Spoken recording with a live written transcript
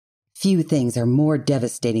Few things are more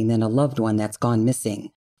devastating than a loved one that's gone missing.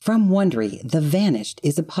 From Wondery, The Vanished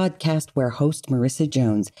is a podcast where host Marissa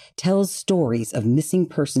Jones tells stories of missing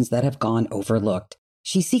persons that have gone overlooked.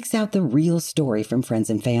 She seeks out the real story from friends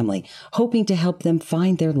and family, hoping to help them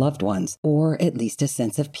find their loved ones, or at least a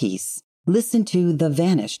sense of peace. Listen to The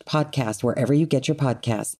Vanished podcast wherever you get your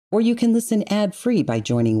podcasts, or you can listen ad-free by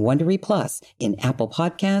joining Wondery Plus in Apple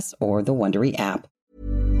Podcasts or the Wondery app.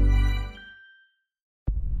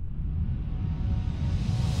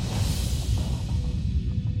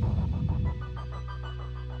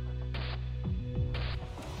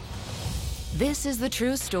 This is the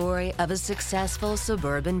true story of a successful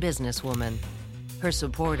suburban businesswoman, her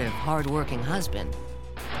supportive, hard-working husband,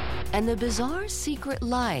 and the bizarre secret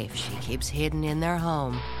life she keeps hidden in their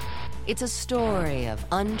home. It's a story of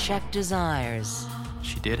unchecked desires.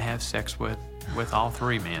 She did have sex with all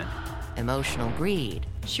three men. Emotional greed.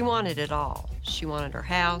 She wanted it all. She wanted her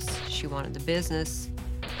house, she wanted the business,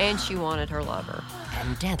 and she wanted her lover.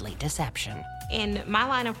 And deadly deception. In my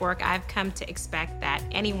line of work, I've come to expect that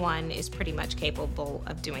anyone is pretty much capable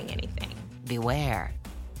of doing anything. Beware.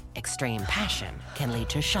 Extreme passion can lead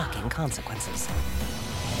to shocking consequences.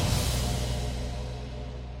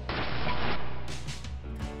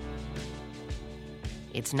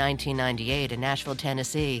 It's 1998 in Nashville,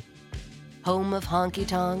 Tennessee, home of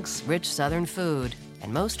honky-tonks, rich Southern food,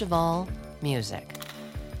 and most of all, music.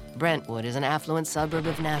 Brentwood is an affluent suburb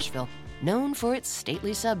of Nashville, known for its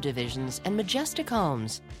stately subdivisions and majestic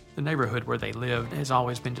homes. The neighborhood where they lived has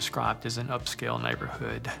always been described as an upscale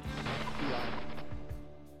neighborhood.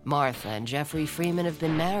 Martha and Jeffrey Freeman have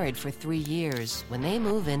been married for 3 years when they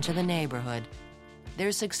move into the neighborhood.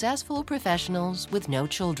 They're successful professionals with no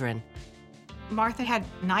children. Martha had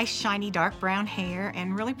nice, shiny, dark brown hair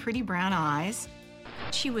and really pretty brown eyes.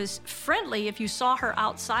 She was friendly. If you saw her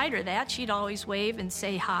outside or that, she'd always wave and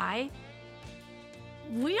say hi.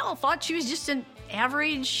 We all thought she was just an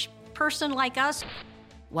average person like us.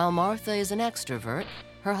 While Martha is an extrovert,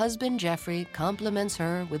 her husband Jeffrey compliments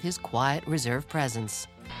her with his quiet, reserved presence.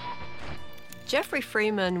 Jeffrey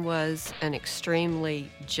Freeman was an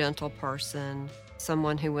extremely gentle person,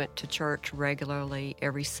 someone who went to church regularly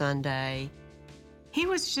every Sunday. He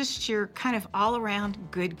was just your kind of all-around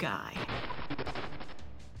good guy.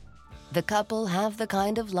 The couple have the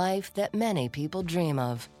kind of life that many people dream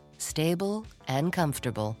of, stable and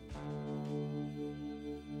comfortable.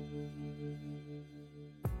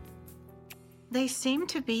 They seemed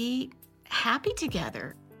to be happy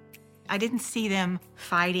together. I didn't see them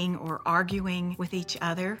fighting or arguing with each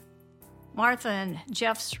other. Martha and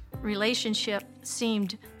Jeff's relationship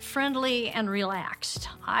seemed friendly and relaxed.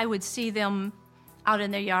 I would see them out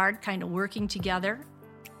in their yard kind of working together.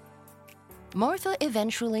 Martha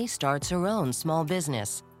eventually starts her own small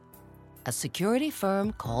business, a security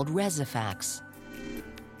firm called Resifax.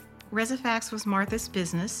 Resifax was Martha's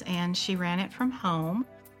business, and she ran it from home.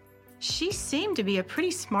 She seemed to be a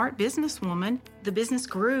pretty smart businesswoman. The business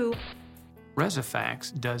grew.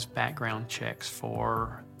 Resifax does background checks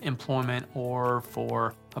for employment or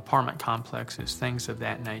for apartment complexes, things of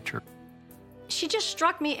that nature. She just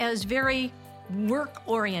struck me as very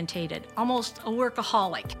work-orientated, almost a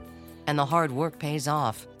workaholic. And the hard work pays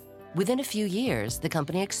off. Within a few years, the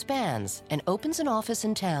company expands and opens an office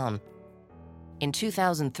in town. In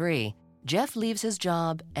 2003, Jeff leaves his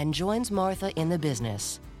job and joins Martha in the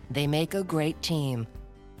business. They make a great team.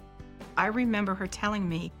 I remember her telling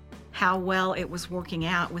me how well it was working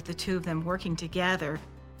out with the two of them working together,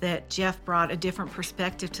 that Jeff brought a different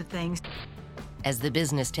perspective to things. As the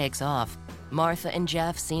business takes off, Martha and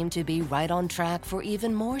Jeff seem to be right on track for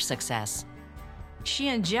even more success. She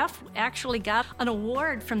and Jeff actually got an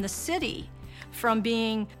award from the city from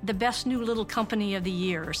being the best new little company of the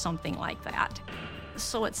year or something like that.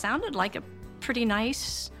 So it sounded like a pretty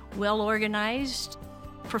nice, well-organized,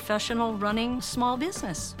 professional running small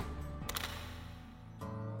business.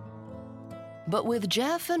 But with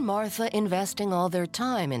Jeff and Martha investing all their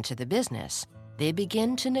time into the business, they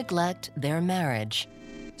begin to neglect their marriage.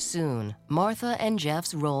 Soon, Martha and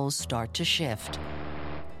Jeff's roles start to shift.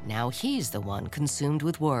 Now he's the one consumed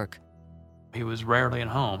with work. He was rarely at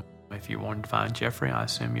home. If you wanted to find Jeffrey, I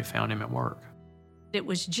assume you found him at work. It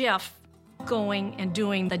was Jeff going and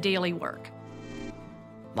doing the daily work.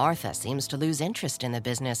 Martha seems to lose interest in the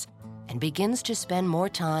business and begins to spend more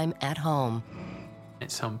time at home. At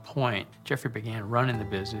some point, Jeffrey began running the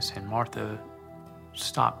business and Martha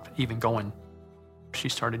stopped even going. She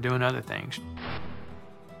started doing other things.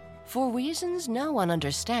 For reasons no one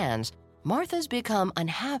understands, Martha's become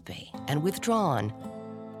unhappy and withdrawn.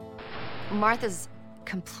 Martha's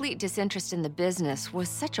complete disinterest in the business was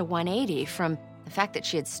such a 180 from the The fact that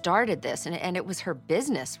she had started this, and it was her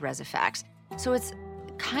business, Resifax. So it's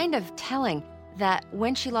kind of telling that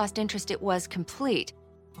when she lost interest, it was complete,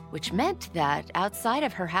 which meant that outside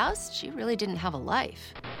of her house, she really didn't have a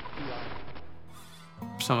life.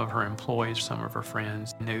 Some of her employees, some of her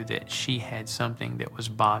friends knew that she had something that was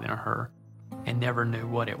bothering her and never knew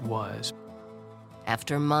what it was.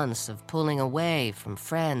 After months of pulling away from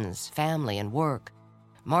friends, family, and work,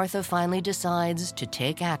 Martha finally decides to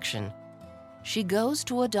take action. She goes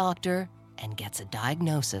to a doctor and gets a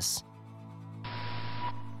diagnosis.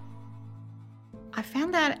 I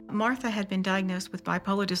found that Martha had been diagnosed with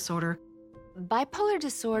bipolar disorder. Bipolar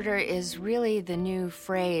disorder is really the new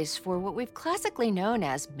phrase for what we've classically known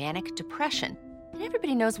as manic depression. And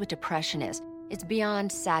everybody knows what depression is. It's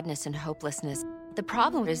beyond sadness and hopelessness. The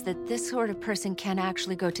problem is that this sort of person can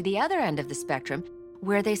actually go to the other end of the spectrum,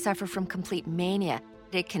 where they suffer from complete mania.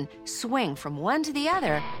 It can swing from one to the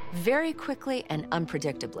other very quickly and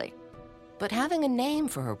unpredictably. But having a name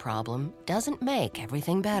for her problem doesn't make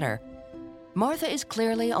everything better. Martha is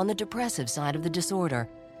clearly on the depressive side of the disorder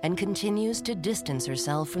and continues to distance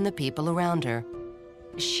herself from the people around her.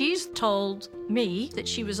 She's told me that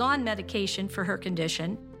she was on medication for her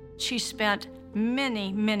condition. She spent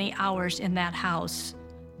many, many hours in that house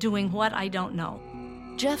doing what I don't know.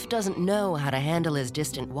 Jeff doesn't know how to handle his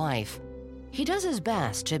distant wife. He does his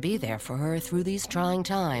best to be there for her through these trying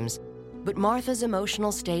times, but Martha's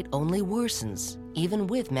emotional state only worsens, even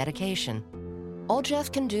with medication. All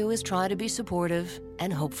Jeff can do is try to be supportive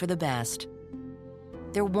and hope for the best.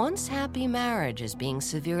 Their once happy marriage is being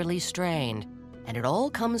severely strained, and it all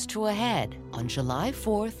comes to a head on July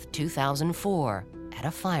 4th, 2004, at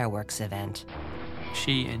a fireworks event.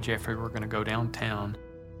 She and Jeffrey were going to go downtown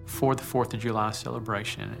for the 4th of July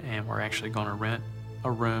celebration, and we're actually going to rent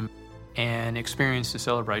a room and experience the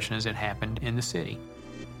celebration as it happened in the city.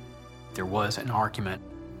 There was an argument.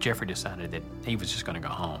 Jeffrey decided that he was just going to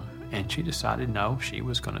go home, and she decided no, she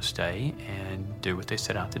was going to stay and do what they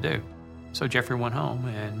set out to do. So Jeffrey went home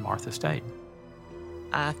and Martha stayed.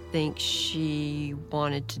 I think she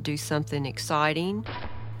wanted to do something exciting.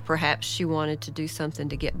 Perhaps she wanted to do something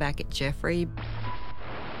to get back at Jeffrey.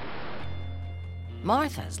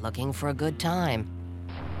 Martha's looking for a good time.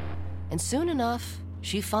 And soon enough,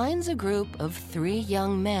 she finds a group of 3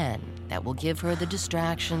 young men that will give her the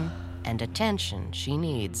distraction and attention she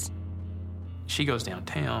needs. She goes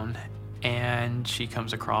downtown and she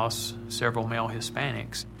comes across several male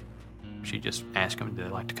Hispanics. She just asked them if they'd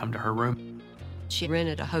like to come to her room. She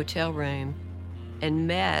rented a hotel room and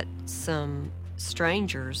met some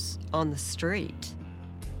strangers on the street,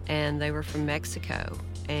 and they were from Mexico,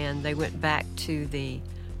 and they went back to the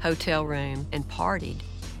hotel room and partied.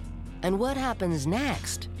 And what happens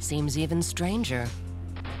next seems even stranger.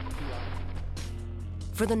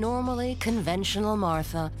 For the normally conventional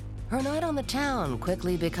Martha, her night on the town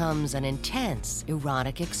quickly becomes an intense,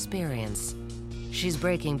 erotic experience. She's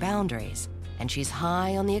breaking boundaries, and she's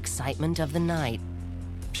high on the excitement of the night.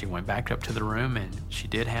 She went back up to the room, and she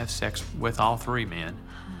did have sex with all 3 men.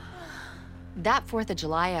 That 4th of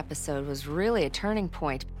July episode was really a turning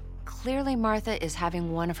point. Clearly, Martha is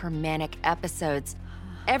having one of her manic episodes.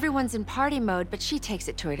 Everyone's in party mode, but she takes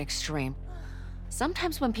it to an extreme.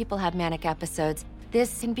 Sometimes when people have manic episodes,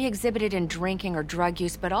 this can be exhibited in drinking or drug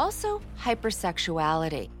use, but also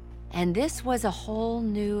hypersexuality. And this was a whole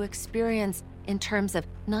new experience in terms of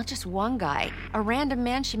not just one guy, a random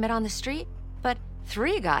man she met on the street, but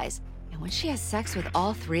 3 guys. And when she has sex with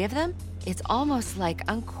all 3 of them, it's almost like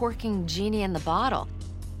uncorking Genie in the bottle.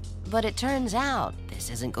 But it turns out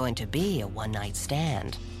this isn't going to be a one-night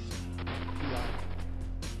stand.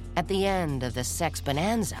 At the end of the sex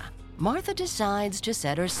bonanza, Martha decides to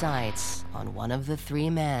set her sights on one of the 3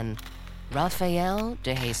 men, Rafael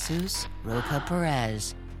de Jesus Roca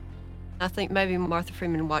Perez. I think maybe Martha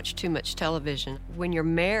Freeman watched too much television. When you're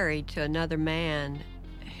married to another man,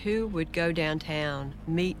 who would go downtown,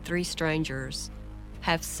 meet 3 strangers,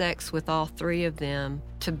 have sex with all 3 of them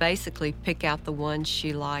to basically pick out the one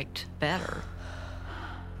she liked better?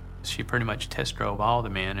 She pretty much test drove all the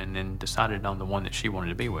men and then decided on the one that she wanted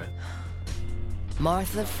to be with.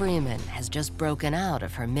 Martha Freeman has just broken out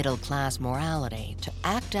of her middle-class morality to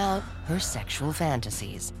act out her sexual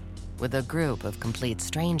fantasies with a group of complete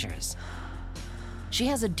strangers. She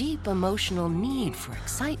has a deep emotional need for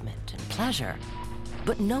excitement and pleasure,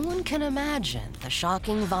 but no one can imagine the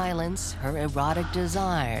shocking violence her erotic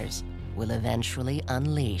desires will eventually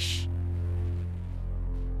unleash.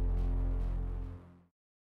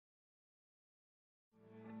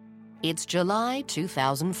 It's July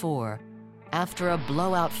 2004. After a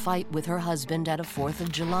blowout fight with her husband at a 4th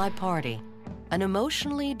of July party, an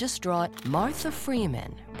emotionally distraught Martha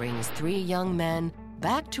Freeman brings 3 young men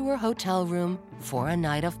back to her hotel room for a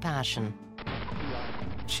night of passion.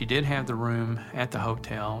 She did have the room at the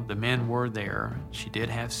hotel. The men were there. She did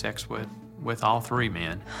have sex with all 3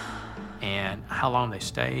 men. And how long they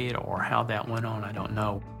stayed or how that went on, I don't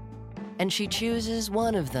know. And she chooses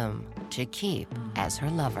one of them to keep as her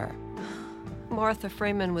lover. Martha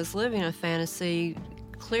Freeman was living a fantasy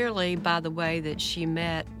clearly by the way that she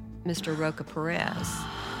met Mr. Rocha Perez.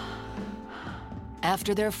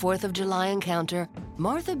 After their 4th of July encounter,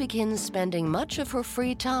 Martha begins spending much of her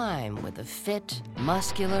free time with the fit,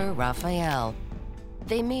 muscular Raphael.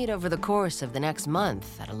 They meet over the course of the next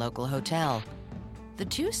month at a local hotel. The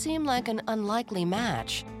two seem like an unlikely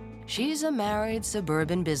match. She's a married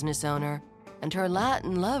suburban business owner, and her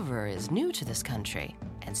Latin lover is new to this country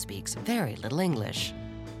and speaks very little English.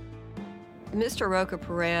 Mr. Rocha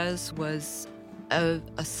Perez was a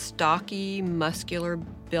stocky,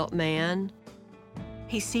 muscular-built man.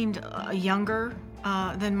 He seemed younger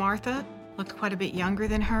than Martha, looked quite a bit younger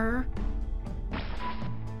than her.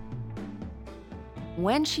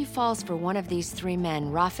 When she falls for one of these 3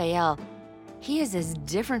 men, Raphael, he is as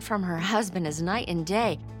different from her husband as night and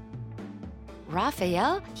day.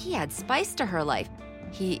 Raphael, he adds spice to her life.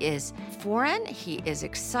 He is foreign, he is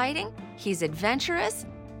exciting, he's adventurous.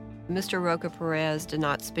 Mr. Rocha Perez did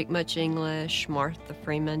not speak much English. Martha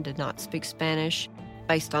Freeman did not speak Spanish.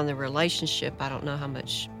 Based on the relationship, I don't know how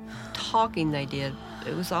much talking they did.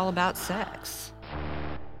 It was all about sex.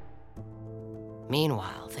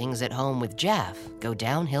 Meanwhile, things at home with Jeff go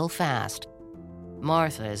downhill fast.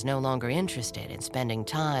 Martha is no longer interested in spending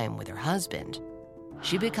time with her husband.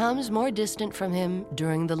 She becomes more distant from him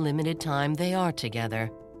during the limited time they are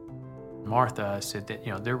together. Martha said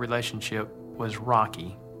that, their relationship was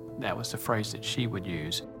rocky. That was the phrase that she would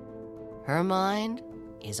use. Her mind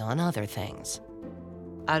is on other things.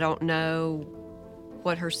 I don't know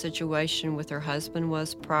what her situation with her husband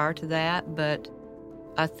was prior to that, but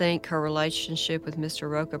I think her relationship with Mr.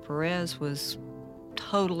 Rocha Perez was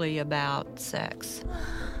totally about sex.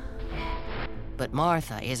 But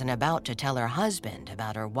Martha isn't about to tell her husband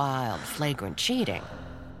about her wild, flagrant cheating.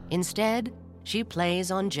 Instead, she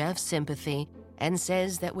plays on Jeff's sympathy and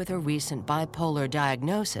says that with her recent bipolar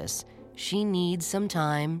diagnosis, she needs some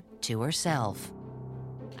time to herself.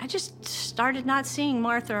 I just started not seeing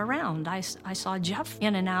Martha around. I saw Jeff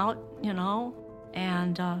in and out,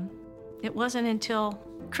 and it wasn't until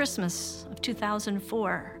Christmas of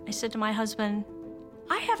 2004, I said to my husband,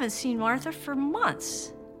 I haven't seen Martha for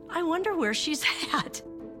months. I wonder where she's at.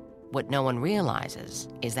 What no one realizes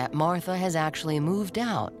is that Martha has actually moved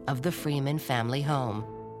out of the Freeman family home.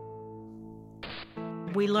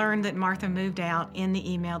 We learned that Martha moved out in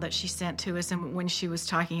the email that she sent to us, and when she was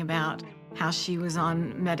talking about how she was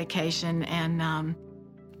on medication and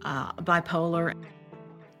bipolar.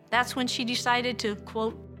 That's when she decided to,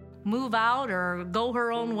 quote, move out or go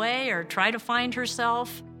her own way or try to find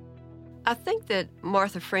herself. I think that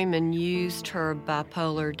Martha Freeman used her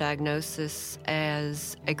bipolar diagnosis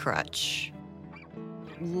as a crutch.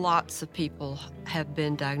 Lots of people have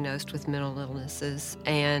been diagnosed with mental illnesses,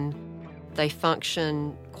 and they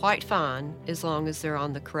function quite fine as long as they're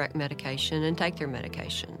on the correct medication and take their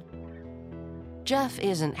medication. Jeff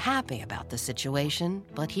isn't happy about the situation,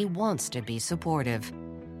 but he wants to be supportive.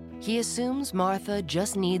 He assumes Martha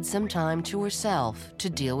just needs some time to herself to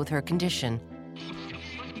deal with her condition.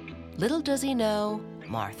 Little does he know,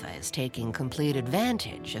 Martha is taking complete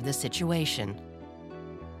advantage of the situation.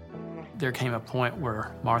 There came a point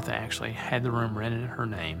where Martha actually had the room rented in her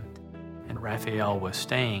name, and Raphael was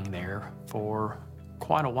staying there for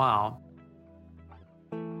quite a while.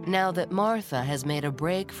 Now that Martha has made a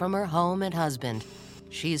break from her home and husband,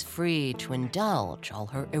 she's free to indulge all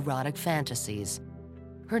her erotic fantasies.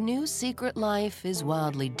 Her new secret life is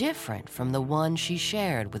wildly different from the one she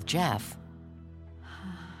shared with Jeff.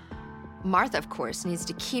 Martha, of course, needs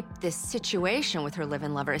to keep this situation with her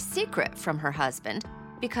live-in lover a secret from her husband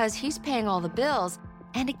because he's paying all the bills.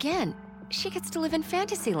 And again, she gets to live in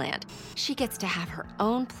Fantasyland. She gets to have her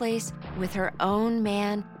own place with her own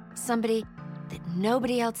man, somebody that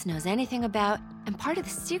nobody else knows anything about. And part of the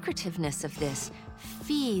secretiveness of this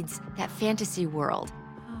feeds that fantasy world.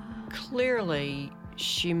 Clearly,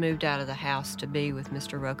 she moved out of the house to be with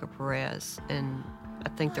Mr. Rocha Perez, and I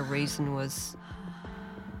think the reason was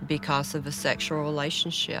because of a sexual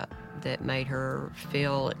relationship that made her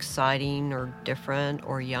feel exciting or different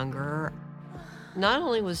or younger. Not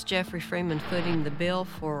only was Jeffrey Freeman footing the bill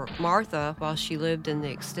for Martha while she lived in the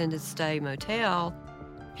extended stay motel,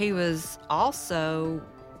 he was also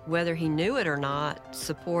whether he knew it or not,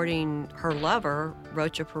 supporting her lover,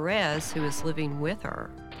 Rocha Perez, who is living with her.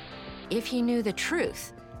 If he knew the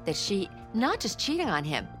truth, that she not just cheating on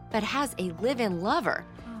him, but has a live-in lover,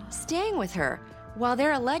 staying with her while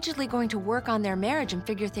they're allegedly going to work on their marriage and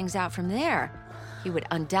figure things out from there, he would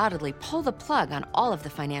undoubtedly pull the plug on all of the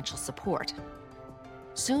financial support.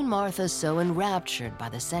 Soon Martha's so enraptured by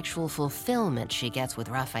the sexual fulfillment she gets with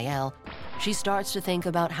Rafael, she starts to think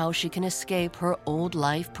about how she can escape her old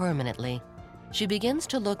life permanently. She begins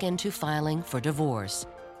to look into filing for divorce.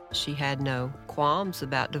 She had no qualms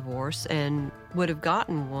about divorce and would have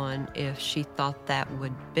gotten one if she thought that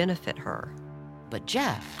would benefit her. But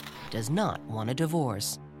Jeff does not want a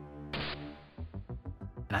divorce.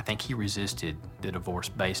 And I think he resisted the divorce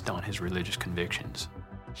based on his religious convictions.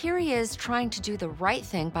 Here he is trying to do the right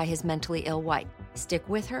thing by his mentally ill wife. Stick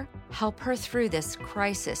with her, help her through this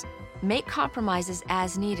crisis, make compromises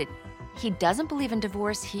as needed. He doesn't believe in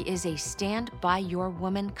divorce. He is a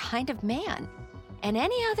stand-by-your-woman kind of man. And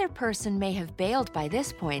any other person may have bailed by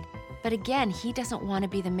this point, but again, he doesn't want to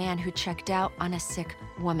be the man who checked out on a sick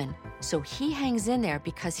woman. So he hangs in there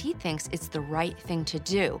because he thinks it's the right thing to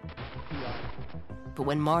do. But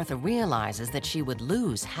when Martha realizes that she would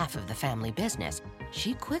lose half of the family business,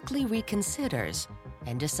 she quickly reconsiders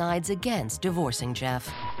and decides against divorcing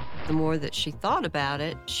Jeff. The more that she thought about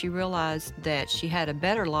it, she realized that she had a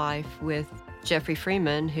better life with Jeffrey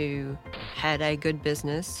Freeman, who had a good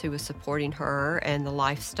business, who was supporting her and the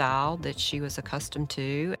lifestyle that she was accustomed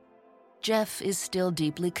to. Jeff is still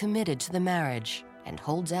deeply committed to the marriage and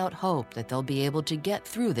holds out hope that they'll be able to get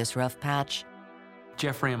through this rough patch.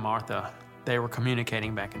 Jeffrey and Martha, they were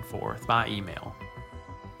communicating back and forth by email.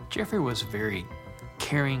 Jeffrey was a very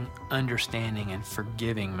caring, understanding, and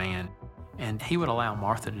forgiving man, and he would allow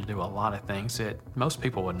Martha to do a lot of things that most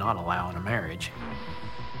people would not allow in a marriage.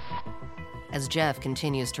 As Jeff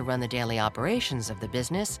continues to run the daily operations of the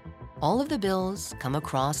business, all of the bills come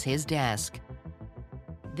across his desk.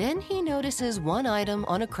 Then he notices one item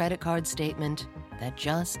on a credit card statement that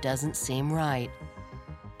just doesn't seem right.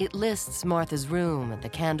 It lists Martha's room at the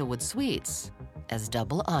Candlewood Suites as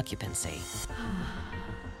double occupancy.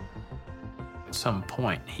 At some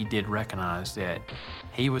point, he did recognize that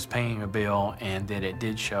he was paying a bill and that it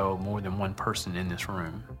did show more than one person in this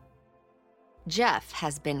room. Jeff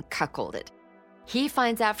has been cuckolded. He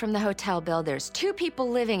finds out from the hotel bill there's 2 people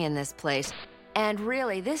living in this place, and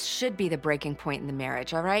really, this should be the breaking point in the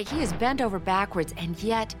marriage, all right? He is bent over backwards, and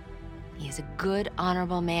yet he is a good,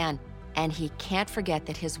 honorable man, and he can't forget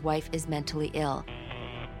that his wife is mentally ill.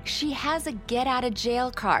 She has a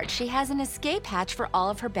get-out-of-jail card. She has an escape hatch for all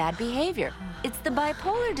of her bad behavior. It's the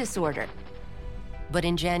bipolar disorder. But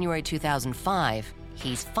in January 2005,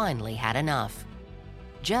 he's finally had enough.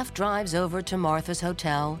 Jeff drives over to Martha's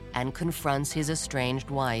hotel and confronts his estranged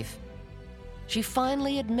wife. She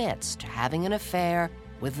finally admits to having an affair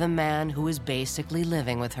with the man who is basically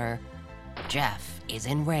living with her. Jeff is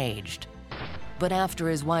enraged. But after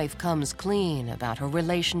his wife comes clean about her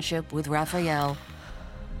relationship with Rafael,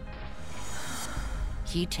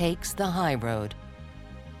 he takes the high road.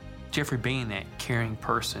 Jeffrey, being that caring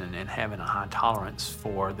person and having a high tolerance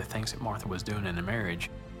for the things that Martha was doing in the marriage,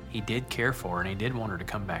 he did care for her and he did want her to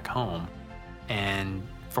come back home. And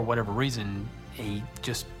for whatever reason, he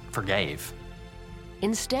just forgave.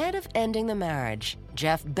 Instead of ending the marriage,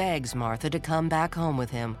 Jeff begs Martha to come back home with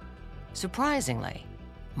him. Surprisingly,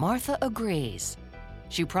 Martha agrees.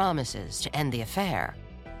 She promises to end the affair.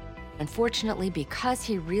 Unfortunately, because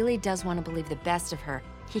he really does want to believe the best of her,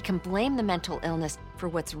 he can blame the mental illness for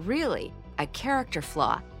what's really a character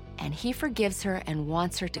flaw, and he forgives her and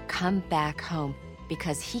wants her to come back home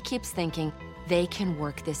because he keeps thinking they can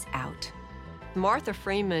work this out. Martha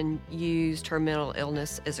Freeman used her mental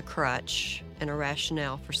illness as a crutch and a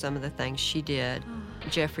rationale for some of the things she did.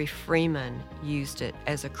 Jeffrey Freeman used it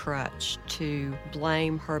as a crutch to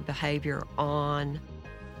blame her behavior on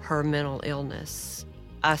her mental illness.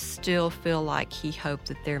 I still feel like he hoped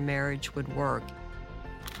that their marriage would work.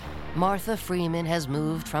 Martha Freeman has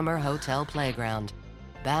moved from her hotel playground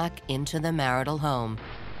back into the marital home.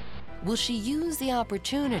 Will she use the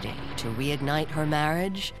opportunity to reignite her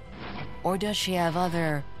marriage? Or does she have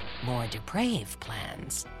other, more depraved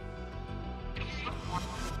plans?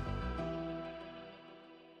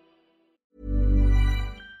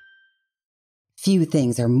 Few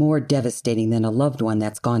things are more devastating than a loved one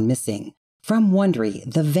that's gone missing. From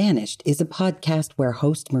Wondery, The Vanished is a podcast where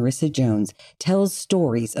host Marissa Jones tells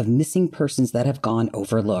stories of missing persons that have gone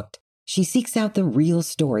overlooked. She seeks out the real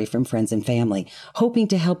story from friends and family, hoping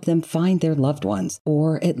to help them find their loved ones,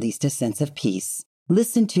 or at least a sense of peace.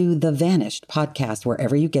 Listen to The Vanished podcast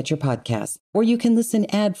wherever you get your podcasts, or you can listen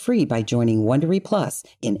ad-free by joining Wondery Plus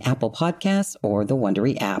in Apple Podcasts or the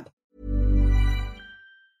Wondery app.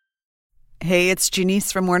 Hey, it's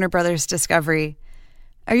Janice from Warner Brothers Discovery.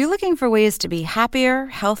 Are you looking for ways to be happier,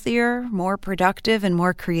 healthier, more productive, and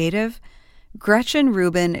more creative? Gretchen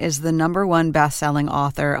Rubin is the #1 best-selling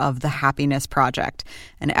author of The Happiness Project,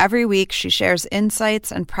 and every week she shares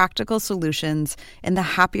insights and practical solutions in the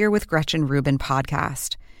Happier with Gretchen Rubin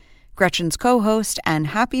podcast. Gretchen's co-host and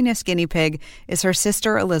happiness guinea pig is her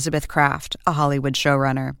sister Elizabeth Kraft, a Hollywood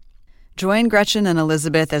showrunner. Join Gretchen and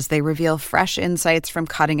Elizabeth as they reveal fresh insights from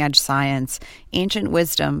cutting-edge science, ancient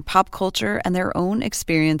wisdom, pop culture, and their own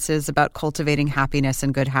experiences about cultivating happiness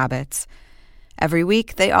and good habits. Every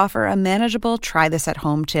week, they offer a manageable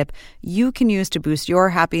try-this-at-home tip you can use to boost your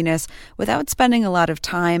happiness without spending a lot of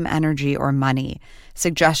time, energy, or money.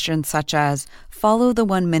 Suggestions such as follow the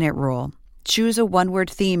 1-minute rule, choose a one-word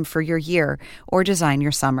theme for your year, or design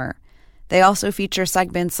your summer. They also feature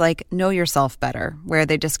segments like Know Yourself Better, where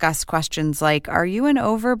they discuss questions like, are you an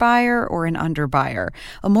overbuyer or an underbuyer,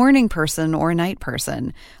 a morning person or a night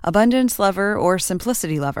person, abundance lover or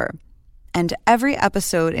simplicity lover? And every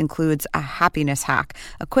episode includes a happiness hack,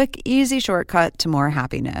 a quick, easy shortcut to more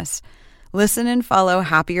happiness. Listen and follow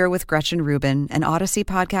Happier with Gretchen Rubin, an Odyssey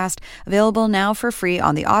podcast, available now for free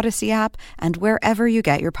on the Odyssey app and wherever you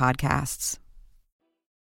get your podcasts.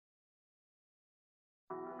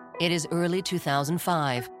 It is early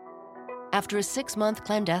 2005. After a 6-month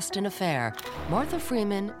clandestine affair, Martha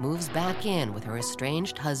Freeman moves back in with her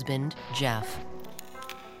estranged husband, Jeff.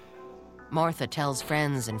 Martha tells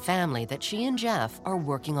friends and family that she and Jeff are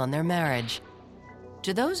working on their marriage.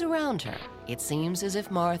 To those around her, it seems as if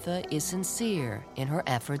Martha is sincere in her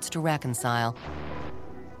efforts to reconcile.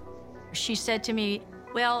 She said to me,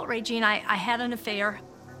 well, Regine, I had an affair,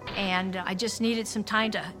 and I just needed some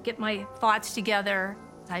time to get my thoughts together.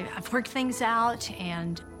 I've worked things out,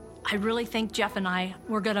 and I really think Jeff and I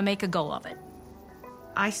were going to make a go of it.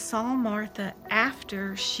 I saw Martha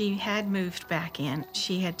after she had moved back in.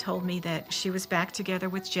 She had told me that she was back together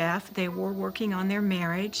with Jeff. They were working on their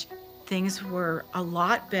marriage. Things were a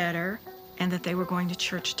lot better, and that they were going to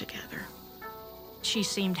church together. She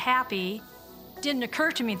seemed happy. It didn't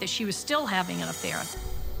occur to me that she was still having an affair.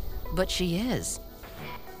 But she is.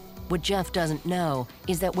 What Jeff doesn't know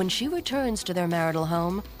is that when she returns to their marital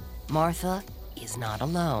home, Martha is not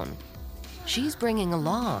alone. She's bringing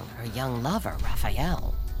along her young lover,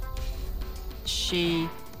 Raphael. She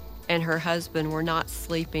and her husband were not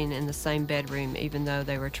sleeping in the same bedroom, even though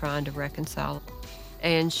they were trying to reconcile.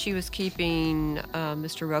 And she was keeping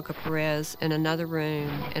Mr. Roca Perez in another room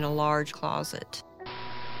in a large closet.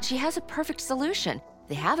 She has a perfect solution.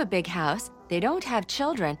 They have a big house. They don't have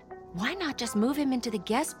children. Why not just move him into the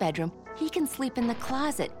guest bedroom? He can sleep in the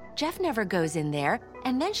closet. Jeff never goes in there.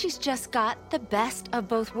 And then she's just got the best of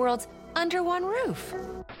both worlds under one roof.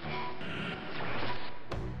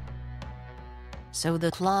 So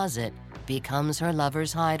the closet becomes her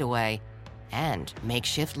lover's hideaway and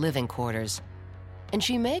makeshift living quarters. And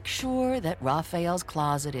she makes sure that Raphael's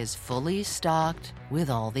closet is fully stocked with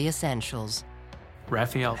all the essentials.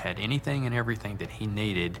 Raphael had anything and everything that he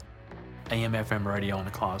needed. AM/FM radio in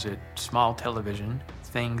the closet, small television,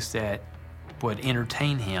 things that would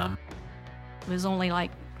entertain him. It was only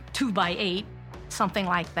like 2x8, something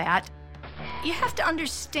like that. You have to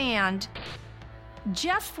understand,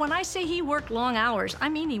 Jeff, when I say he worked long hours, I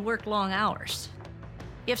mean he worked long hours.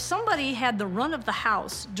 If somebody had the run of the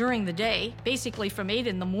house during the day, basically from 8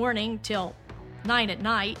 in the morning till 9 at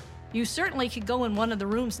night, you certainly could go in one of the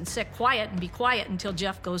rooms and sit quiet and be quiet until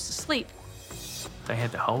Jeff goes to sleep. They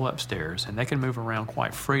had the whole upstairs, and they could move around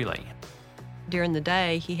quite freely. During the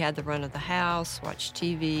day, he had the run of the house, watched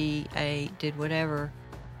TV, ate, did whatever.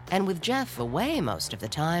 And with Jeff away most of the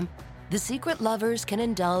time, the secret lovers can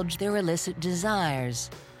indulge their illicit desires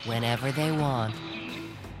whenever they want.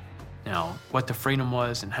 Now, what the freedom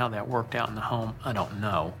was and how that worked out in the home, I don't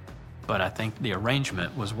know. But I think the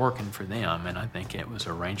arrangement was working for them, and I think it was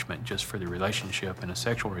arrangement just for the relationship and a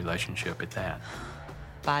sexual relationship at that.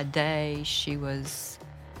 By day, she was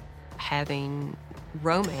having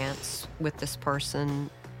romance with this person,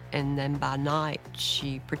 and then by night,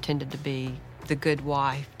 she pretended to be the good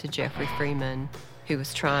wife to Jeffrey Freeman, who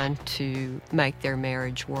was trying to make their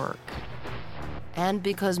marriage work. And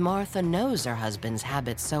because Martha knows her husband's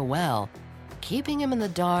habits so well, keeping him in the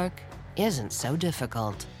dark isn't so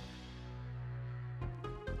difficult.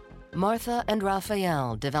 Martha and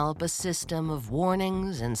Raphael develop a system of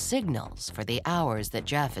warnings and signals for the hours that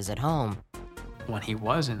Jeff is at home. When he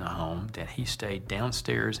was in the home, that he stayed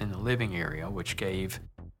downstairs in the living area, which gave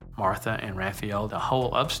Martha and Raphael the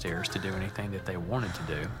whole upstairs to do anything that they wanted to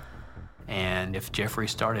do. And if Jeffrey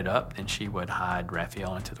started up, then she would hide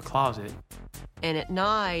Raphael into the closet. And at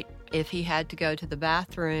night, if he had to go to the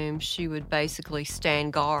bathroom, she would basically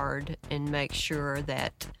stand guard and make sure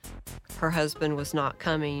that her husband was not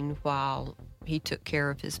coming while he took care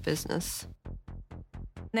of his business.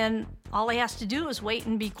 Then all he has to do is wait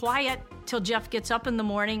and be quiet till Jeff gets up in the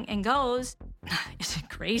morning and goes. Is it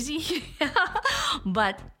crazy?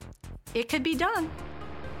 But it could be done.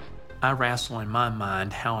 I wrestle in my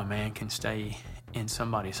mind how a man can stay in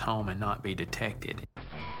somebody's home and not be detected.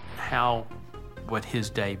 How would his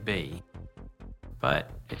day be? But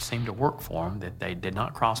it seemed to work for him that they did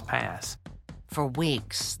not cross paths. For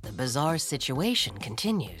weeks, the bizarre situation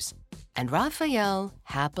continues, and Raphael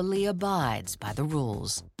happily abides by the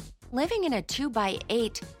rules. Living in a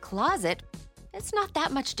 2x8 closet, it's not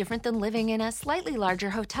that much different than living in a slightly larger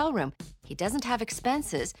hotel room. He doesn't have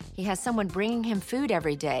expenses. He has someone bringing him food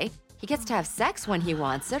every day. He gets to have sex when he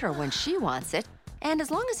wants it or when she wants it. And as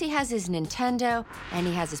long as he has his Nintendo, and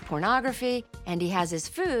he has his pornography, and he has his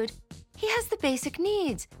food, he has the basic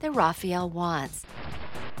needs that Raphael wants.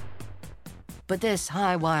 But this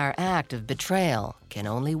high-wire act of betrayal can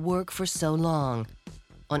only work for so long.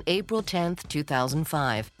 On April 10th,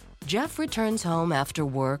 2005, Jeff returns home after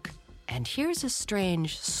work and hears a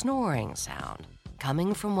strange snoring sound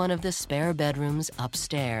coming from one of the spare bedrooms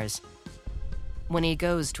upstairs. When he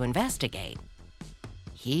goes to investigate,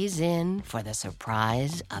 he's in for the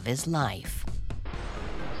surprise of his life.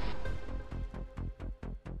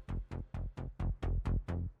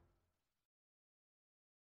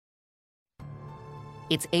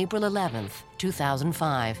 It's April 11th,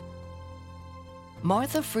 2005.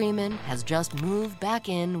 Martha Freeman has just moved back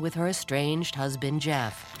in with her estranged husband,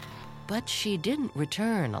 Jeff. But she didn't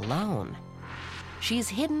return alone. She's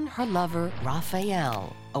hidden her lover,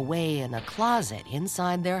 Raphael, away in a closet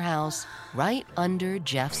inside their house, right under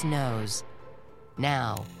Jeff's nose.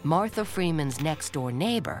 Now, Martha Freeman's next-door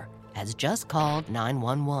neighbor has just called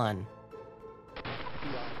 911.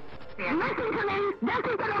 Listen to me! Listen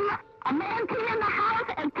to them! A man came in the house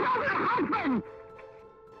and killed her husband!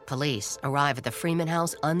 Police arrive at the Freeman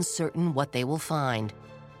house uncertain what they will find.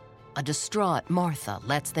 A distraught Martha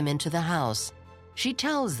lets them into the house. She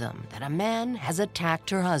tells them that a man has attacked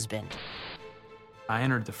her husband. I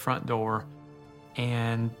entered the front door,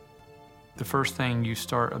 and the first thing you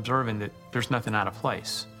start observing that there's nothing out of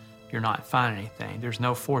place. You're not finding anything. There's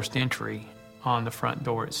no forced entry on the front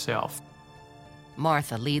door itself.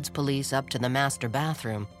 Martha leads police up to the master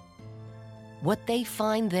bathroom. What they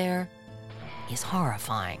find there is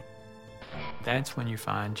horrifying. That's when you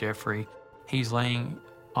find Jeffrey. He's laying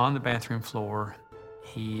on the bathroom floor.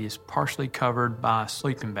 He is partially covered by a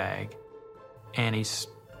sleeping bag, and he's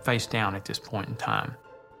face down at this point in time.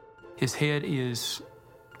 His head is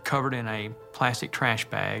covered in a plastic trash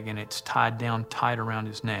bag, and it's tied down tight around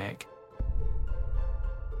his neck.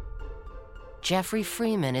 Jeffrey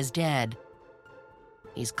Freeman is dead.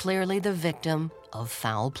 He's clearly the victim of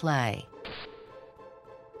foul play.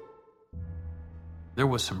 There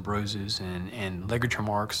was some bruises and ligature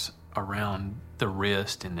marks around the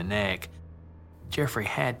wrist and the neck. Jeffrey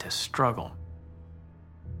had to struggle.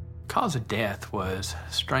 Cause of death was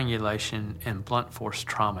strangulation and blunt force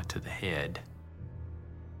trauma to the head.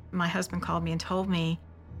 My husband called me and told me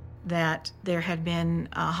that there had been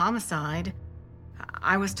a homicide.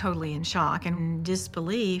 I was totally in shock and in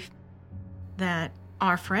disbelief that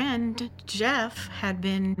our friend Jeff had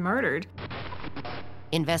been murdered.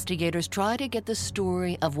 Investigators try to get the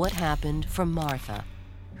story of what happened from Martha,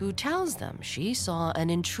 who tells them she saw an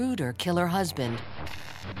intruder kill her husband.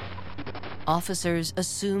 Officers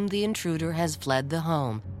assume the intruder has fled the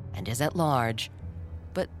home and is at large.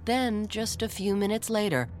 But then, just a few minutes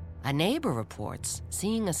later, a neighbor reports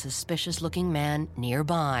seeing a suspicious-looking man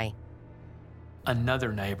nearby.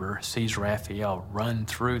 Another neighbor sees Raphael run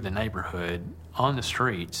through the neighborhood on the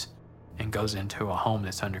streets and goes into a home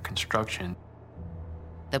that's under construction.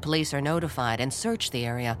 The police are notified and search the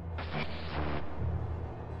area.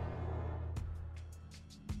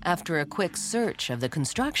 After a quick search of the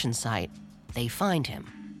construction site, they find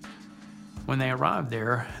him. When they arrive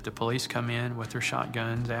there, the police come in with their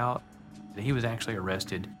shotguns out. He was actually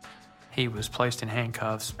arrested. He was placed in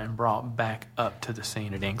handcuffs and brought back up to the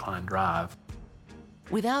scene at Incline Drive.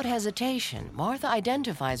 Without hesitation, Martha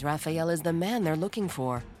identifies Raphael as the man they're looking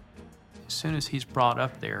for. As soon as he's brought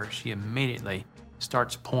up there, she immediately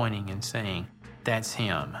starts pointing and saying, "That's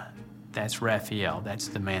him. That's Raphael. That's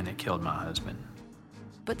the man that killed my husband."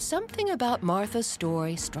 But something about Martha's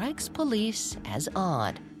story strikes police as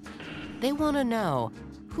odd. They want to know,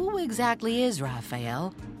 who exactly is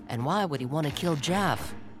Raphael, And why would he want to kill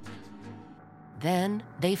Jeff? Then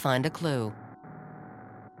they find a clue.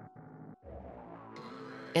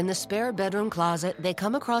 In the spare bedroom closet, they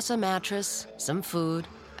come across a mattress, some food,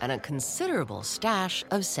 and a considerable stash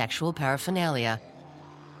of sexual paraphernalia.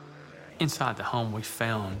 Inside the home, we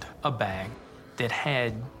found a bag that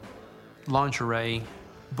had lingerie,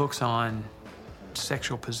 books on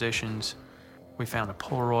sexual positions. We found a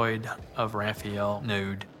Polaroid of Raphael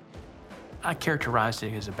nude. I characterized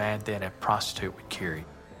it as a bag that a prostitute would carry.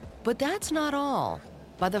 But that's not all.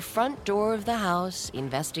 By the front door of the house,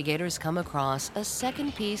 investigators come across a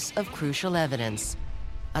second piece of crucial evidence,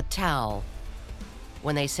 a towel.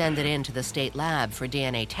 When they send it in to the state lab for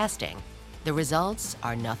DNA testing, the results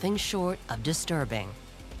are nothing short of disturbing.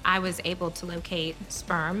 I was able to locate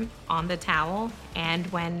sperm on the towel, and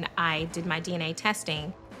when I did my DNA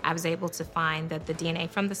testing, I was able to find that the DNA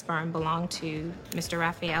from the sperm belonged to Mr.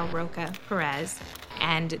 Rafael Roca Perez,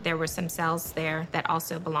 and there were some cells there that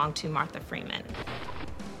also belonged to Martha Freeman.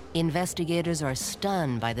 Investigators are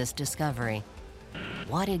stunned by this discovery.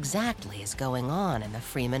 What exactly is going on in the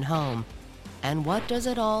Freeman home? And what does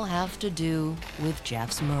it all have to do with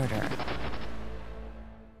Jeff's murder?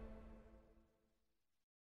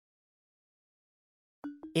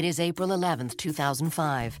 It is April 11th,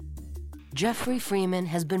 2005. Jeffrey Freeman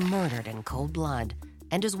has been murdered in cold blood,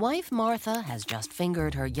 and his wife Martha has just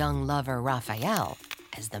fingered her young lover Rafael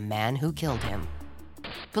as the man who killed him.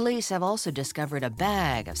 Police have also discovered a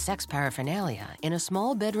bag of sex paraphernalia in a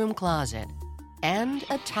small bedroom closet and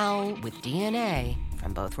a towel with DNA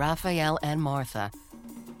from both Rafael and Martha.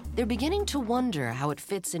 They're beginning to wonder how it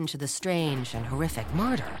fits into the strange and horrific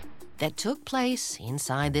murder that took place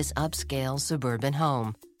inside this upscale suburban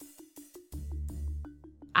home.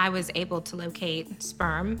 I was able to locate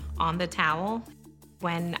sperm on the towel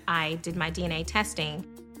when I did my DNA testing.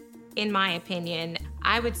 In my opinion,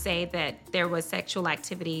 I would say that there was sexual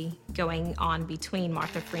activity going on between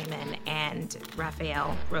Martha Freeman and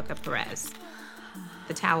Rafael Roca Perez.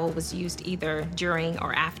 The towel was used either during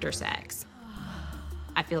or after sex.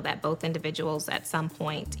 I feel that both individuals at some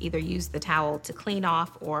point either used the towel to clean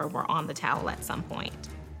off or were on the towel at some point.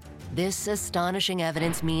 This astonishing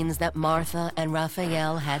evidence means that Martha and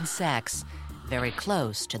Rafael had sex very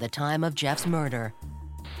close to the time of Jeff's murder.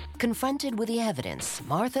 Confronted with the evidence,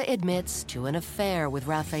 Martha admits to an affair with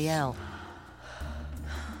Rafael.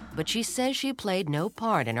 But she says she played no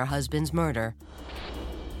part in her husband's murder.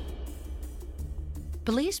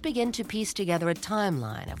 Police begin to piece together a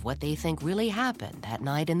timeline of what they think really happened that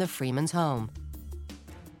night in the Freeman's home.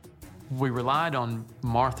 We relied on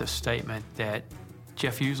Martha's statement that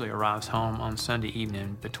Jeff usually arrives home on Sunday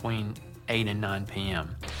evening between 8 and 9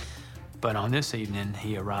 p.m. But on this evening,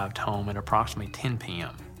 he arrived home at approximately 10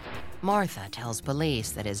 p.m. Martha tells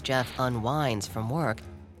police that as Jeff unwinds from work,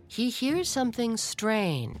 he hears something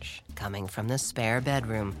strange coming from the spare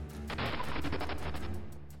bedroom.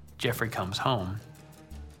 Jeffrey comes home,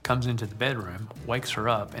 comes into the bedroom, wakes her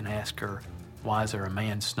up, and asks her, why is there a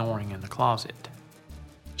man snoring in the closet?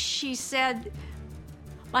 She said,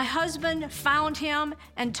 my husband found him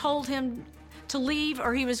and told him to leave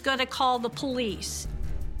or he was going to call the police.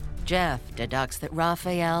 Jeff deducts that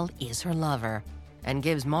Rafael is her lover and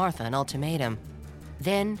gives Martha an ultimatum.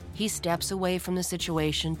 Then he steps away from the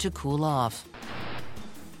situation to cool off.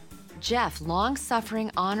 Jeff,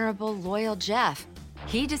 long-suffering, honorable, loyal Jeff,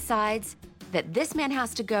 he decides that this man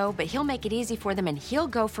has to go, but he'll make it easy for them and he'll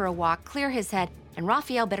go for a walk, clear his head, and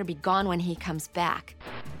Rafael better be gone when he comes back.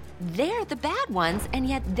 They're the bad ones, and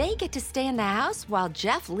yet they get to stay in the house while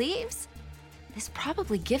Jeff leaves? This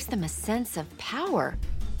probably gives them a sense of power.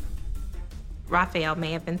 Rafael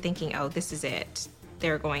may have been thinking, oh, this is it.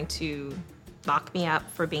 They're going to lock me up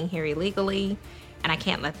for being here illegally, and I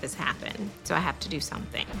can't let this happen, so I have to do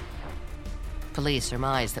something. Police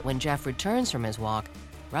surmise that when Jeff returns from his walk,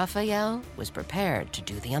 Rafael was prepared to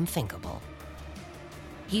do the unthinkable.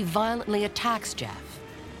 He violently attacks Jeff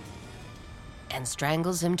and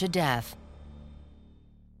strangles him to death.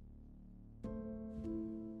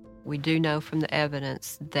 We do know from the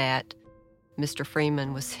evidence that Mr.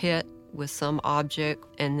 Freeman was hit with some object,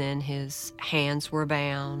 and then his hands were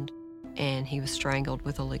bound, and he was strangled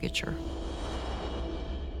with a ligature.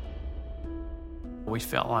 We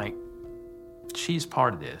felt like she's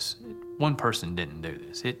part of this. One person didn't do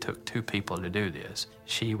this. It took two people to do this.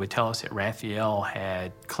 She would tell us that Rafael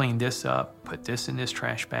had cleaned this up, put this in this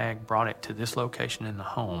trash bag, brought it to this location in the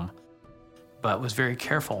home, but was very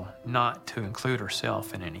careful not to include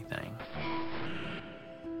herself in anything.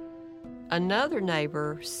 Another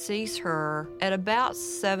neighbor sees her at about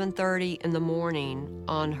 7:30 in the morning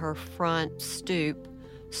on her front stoop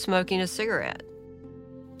smoking a cigarette.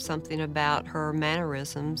 Something about her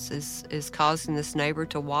mannerisms is causing this neighbor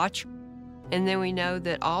to watch. And then we know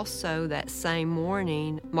that also that same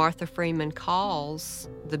morning, Martha Freeman calls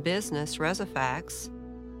the business, Resofax,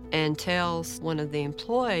 and tells one of the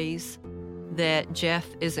employees that Jeff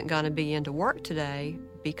isn't going to be into work today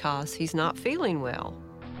because he's not feeling well.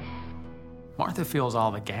 Martha fills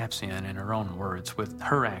all the gaps in her own words with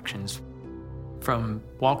her actions, from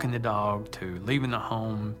walking the dog to leaving the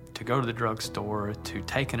home to go to the drugstore to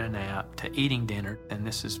taking a nap to eating dinner. And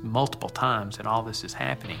this is multiple times that all this is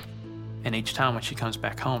happening. And each time when she comes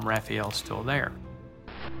back home, Raphael's still there.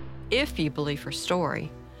 If you believe her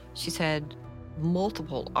story, she's had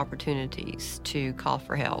multiple opportunities to call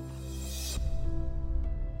for help.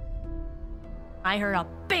 I heard a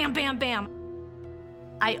bam, bam, bam.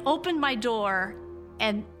 I opened my door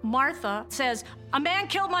and Martha says, "A man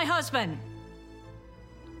killed my husband."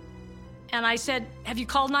 And I said, "Have you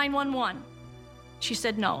called 911? She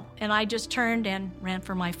said no. And I just turned and ran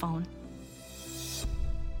for my phone.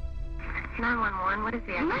 911, what is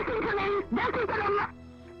the answer? Listen to me. Listen to them.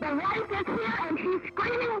 The wife is here and she's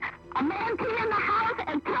screaming, "A man came in the house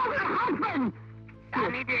and killed her husband." I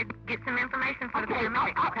need to get some information for the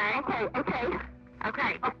paramedics, okay?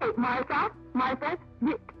 Okay, Martha,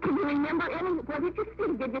 can you remember any? What did you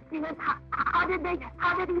see? Did you see it? How did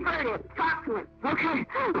he hurt it? Talk to him. Okay.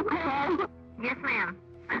 Yes, ma'am.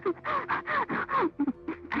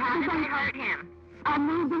 How did they hurt him? I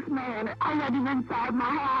knew this man. I had him inside my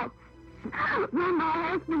house. When my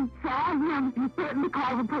husband saw him, he threatened to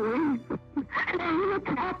call the police. And he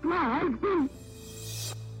attacked my husband.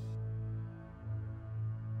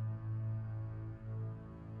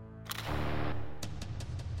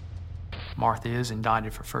 Martha is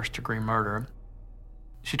indicted for first-degree murder.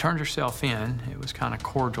 She turned herself in. It was kind of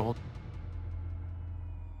cordial.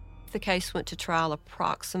 The case went to trial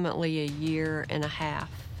approximately a year and a half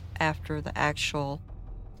after the actual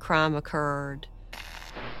crime occurred.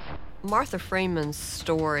 Martha Freeman's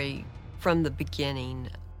story from the beginning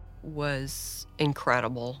was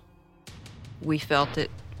incredible. We felt it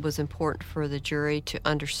was important for the jury to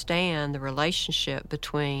understand the relationship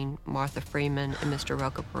between Martha Freeman and Mr.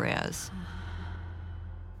 Rocha Perez.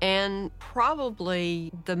 And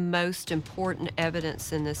probably the most important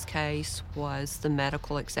evidence in this case was the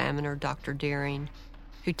medical examiner, Dr. Deering,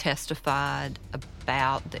 who testified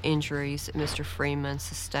about the injuries that Mr. Freeman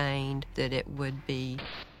sustained, that it would be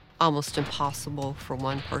almost impossible for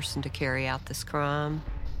one person to carry out this crime.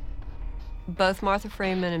 Both Martha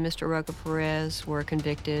Freeman and Mr. Rocha Perez were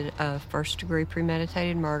convicted of first-degree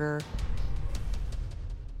premeditated murder.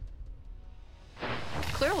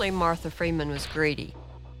 Clearly, Martha Freeman was greedy.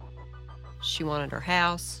 She wanted her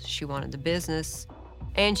house, she wanted the business,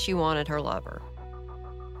 and she wanted her lover.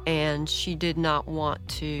 And she did not want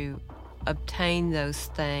to obtain those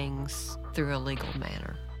things through a legal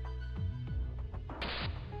manner.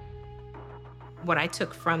 What I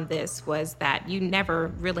took from this was that you never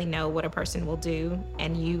really know what a person will do,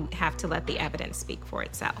 and you have to let the evidence speak for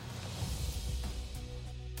itself.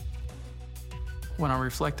 When I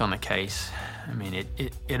reflect on the case, I mean,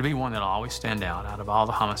 it'll be one that'll always stand out of all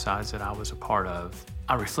the homicides that I was a part of.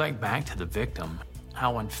 I reflect back to the victim,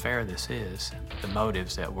 how unfair this is, the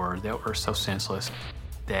motives that were so senseless,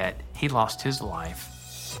 that he lost his life.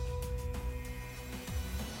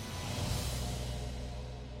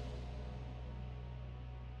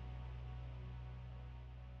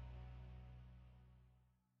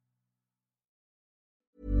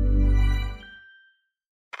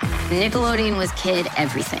 Nickelodeon was kid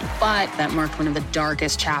everything, but that marked one of the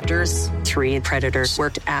darkest chapters. 3 predators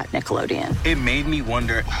worked at Nickelodeon. It made me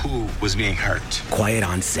wonder who was being hurt. Quiet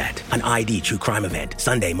on Set, an ID true crime event,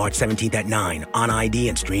 Sunday, March 17th at 9 on ID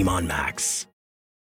and stream on Max.